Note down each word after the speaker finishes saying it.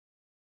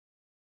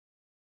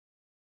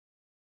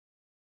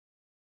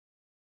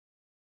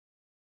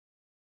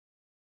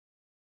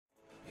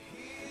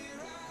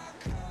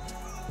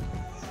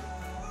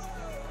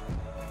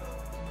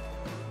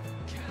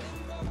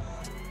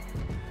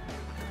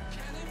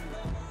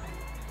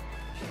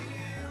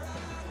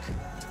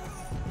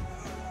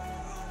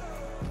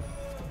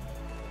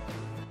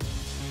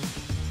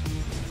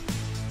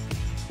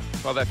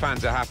Well, their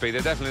fans are happy.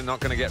 They're definitely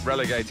not going to get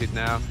relegated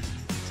now.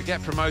 To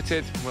get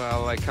promoted,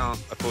 well, they can't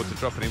afford to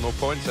drop any more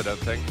points, I don't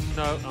think.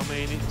 No, I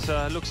mean,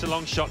 it looks a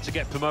long shot to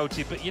get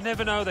promoted, but you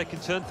never know, they can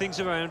turn things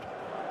around.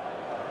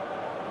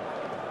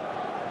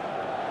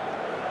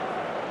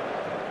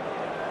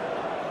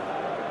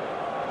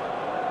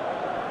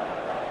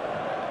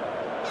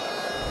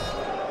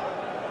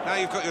 Now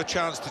you've got your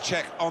chance to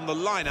check on the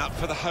lineup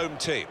for the home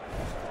team.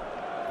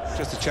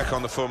 Just to check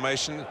on the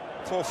formation,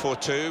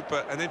 4-4-2,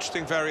 but an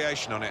interesting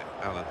variation on it,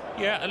 Alan.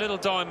 Yeah, a little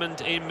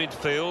diamond in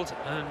midfield,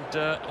 and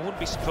I wouldn't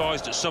be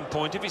surprised at some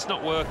point. If it's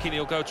not working,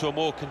 he'll go to a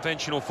more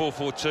conventional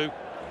 4-4-2.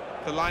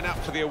 The lineup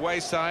for the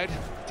away side,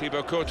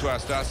 Thibaut Courtois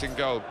starts in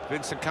goal.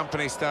 Vincent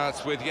Kompany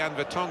starts with Jan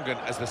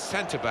Vertonghen as the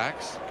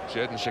centre-backs.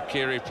 Xherdan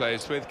Shaqiri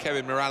plays with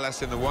Kevin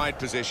Morales in the wide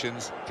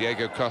positions.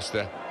 Diego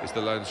Costa is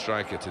the lone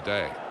striker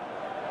today.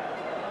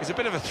 He's a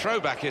bit of a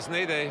throwback, isn't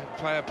he? The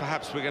player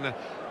perhaps we're going to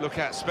look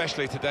at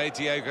especially today,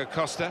 Diego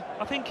Costa.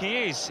 I think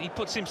he is. He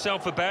puts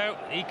himself about.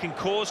 He can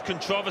cause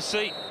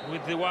controversy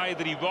with the way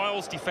that he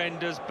riles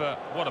defenders, but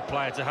what a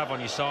player to have on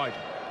your side.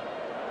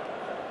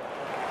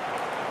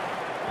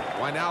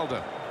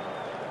 Wijnaldum.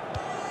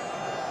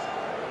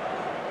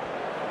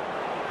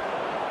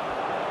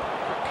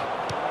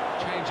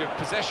 Change of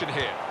possession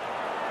here.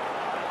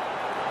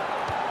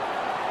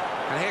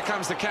 And here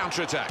comes the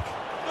counter-attack.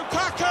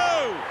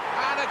 Lukaku!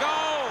 And a goal!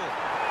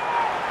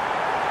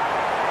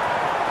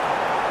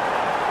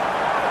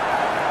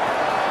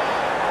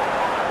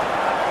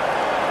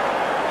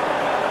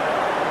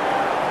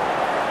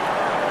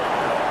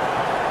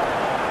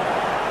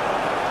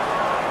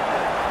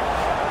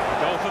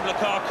 Goal from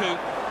Lukaku,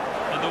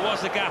 and there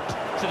was a gap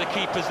to the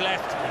keeper's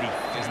left.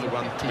 Is the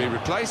one to be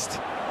replaced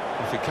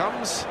if he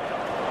comes.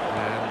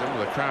 And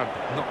the crowd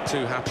not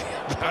too happy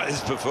about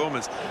his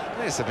performance.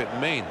 It's a bit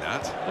mean,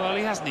 that. Well,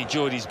 he hasn't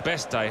enjoyed his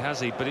best day, has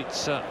he? But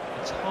it's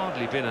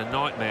hardly been a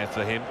nightmare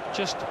for him.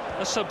 Just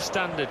a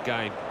substandard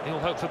game. He'll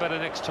hope for better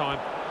next time.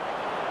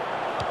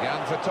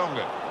 Jan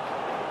Vertonghen.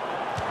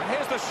 And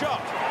here's the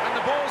shot. And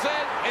the ball's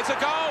in. It's a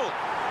goal.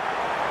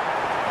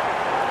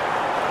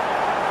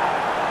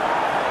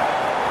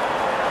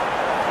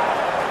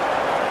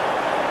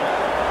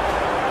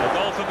 A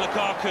goal from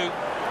Lukaku.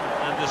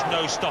 And there's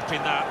no stopping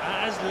that.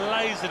 Has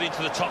lasered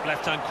into the top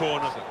left-hand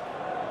corner.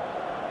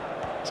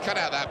 He's cut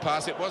out that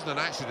pass. It wasn't an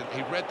accident.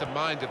 He read the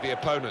mind of the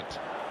opponent.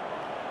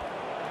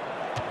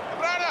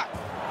 Brana!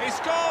 He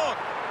scored!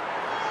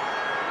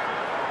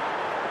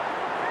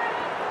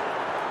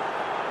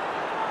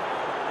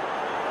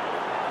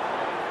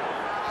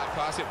 That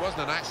pass. It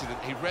wasn't an accident.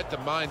 He read the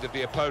mind of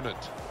the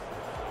opponent.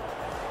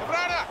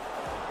 Brana!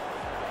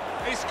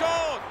 He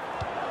scored!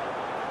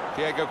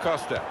 Diego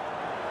Costa.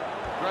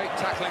 Great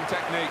tackling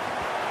technique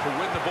to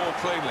win the ball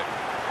cleanly.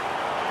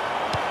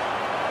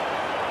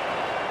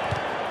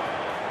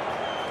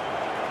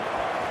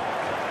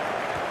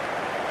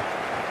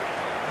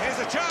 Here's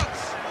a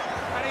chance,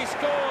 and he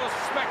scores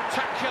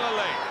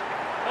spectacularly.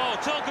 Oh,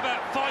 talk about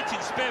fighting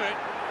spirit.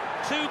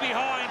 Two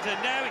behind, and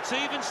now it's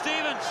even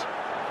Stevens.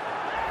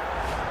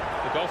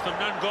 The goal from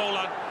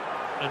Nangolan,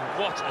 and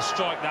what a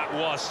strike that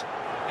was.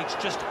 It's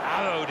just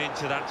arrowed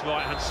into that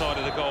right-hand side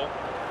of the goal.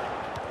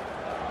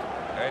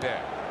 Hey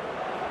there.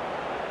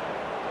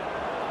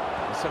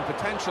 Some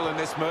potential in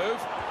this move.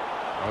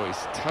 Oh,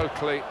 he's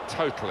totally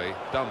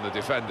done the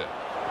defender.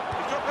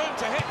 He's got room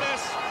to hit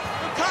this.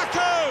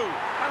 Lukaku!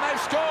 And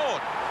they've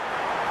scored!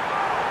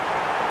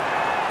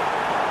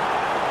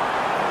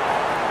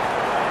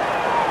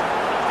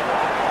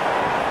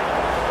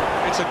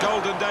 It's a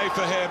golden day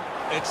for him.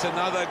 It's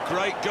another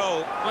great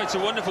goal. Well, it's a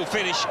wonderful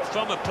finish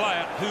from a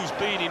player who's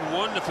been in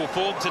wonderful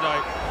form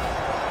today.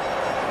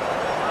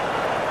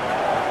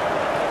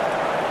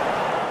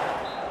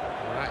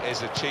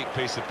 Is a cheap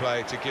piece of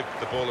play to give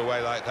the ball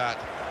away like that.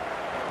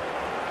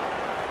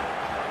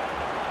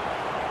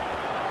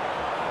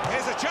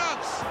 Here's a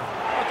chance!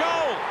 A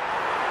goal!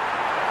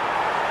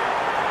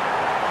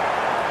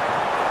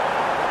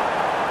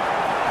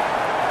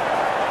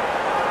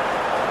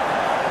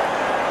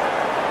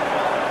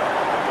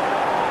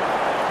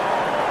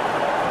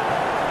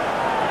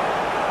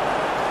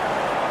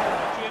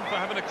 Jim for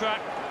having a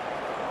crack.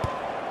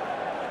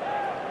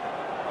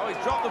 Oh,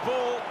 he's dropped the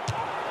ball.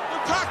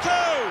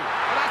 Lukaku!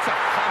 And that's a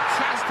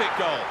fantastic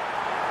goal.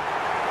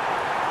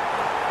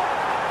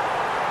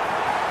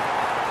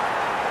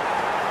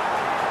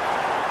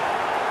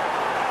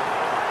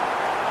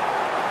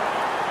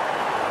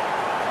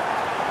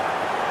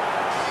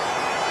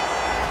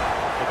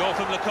 The goal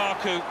from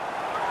Lukaku.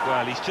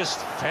 Well, he's just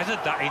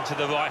feathered that into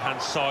the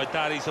right-hand side.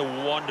 That is a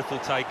wonderful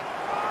take.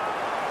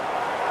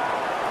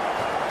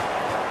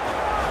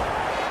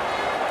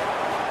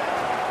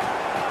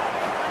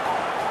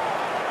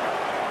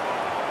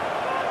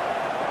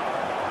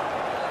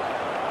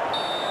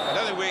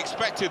 We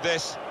expected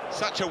this.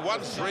 Such a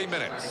 1-3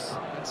 minutes.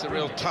 It's a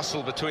real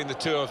tussle between the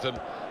two of them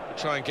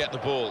to try and get the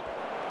ball.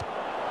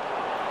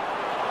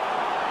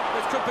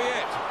 This could be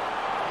it.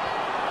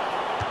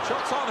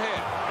 Shots on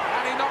here,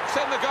 and he knocks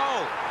in the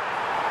goal.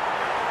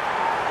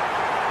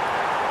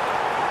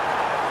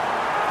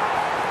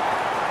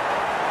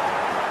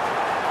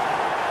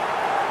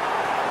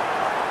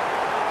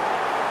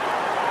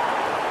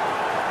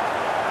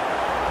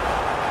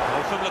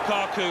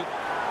 Lukaku,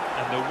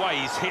 and the way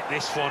he's hit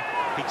this one,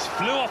 he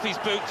flew off his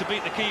boot to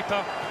beat the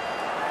keeper.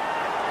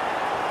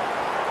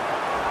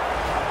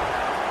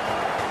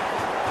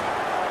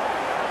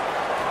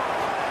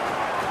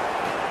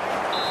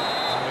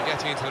 We're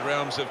getting into the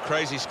realms of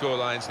crazy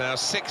scorelines now.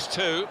 6-2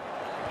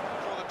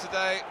 for them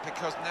today,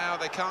 because now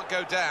they can't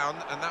go down,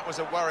 and that was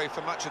a worry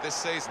for much of this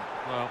season.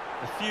 Well,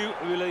 a few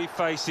relief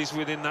faces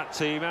within that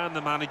team and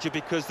the manager,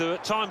 because there were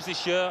times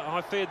this year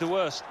I feared the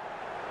worst.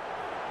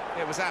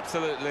 It was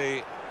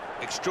absolutely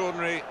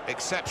extraordinary,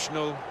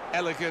 exceptional,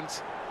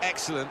 elegant,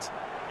 excellent.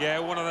 Yeah,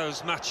 one of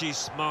those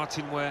matches,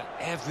 Martin, where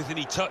everything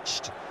he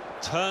touched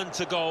turned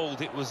to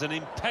gold. It was an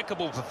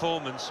impeccable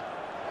performance.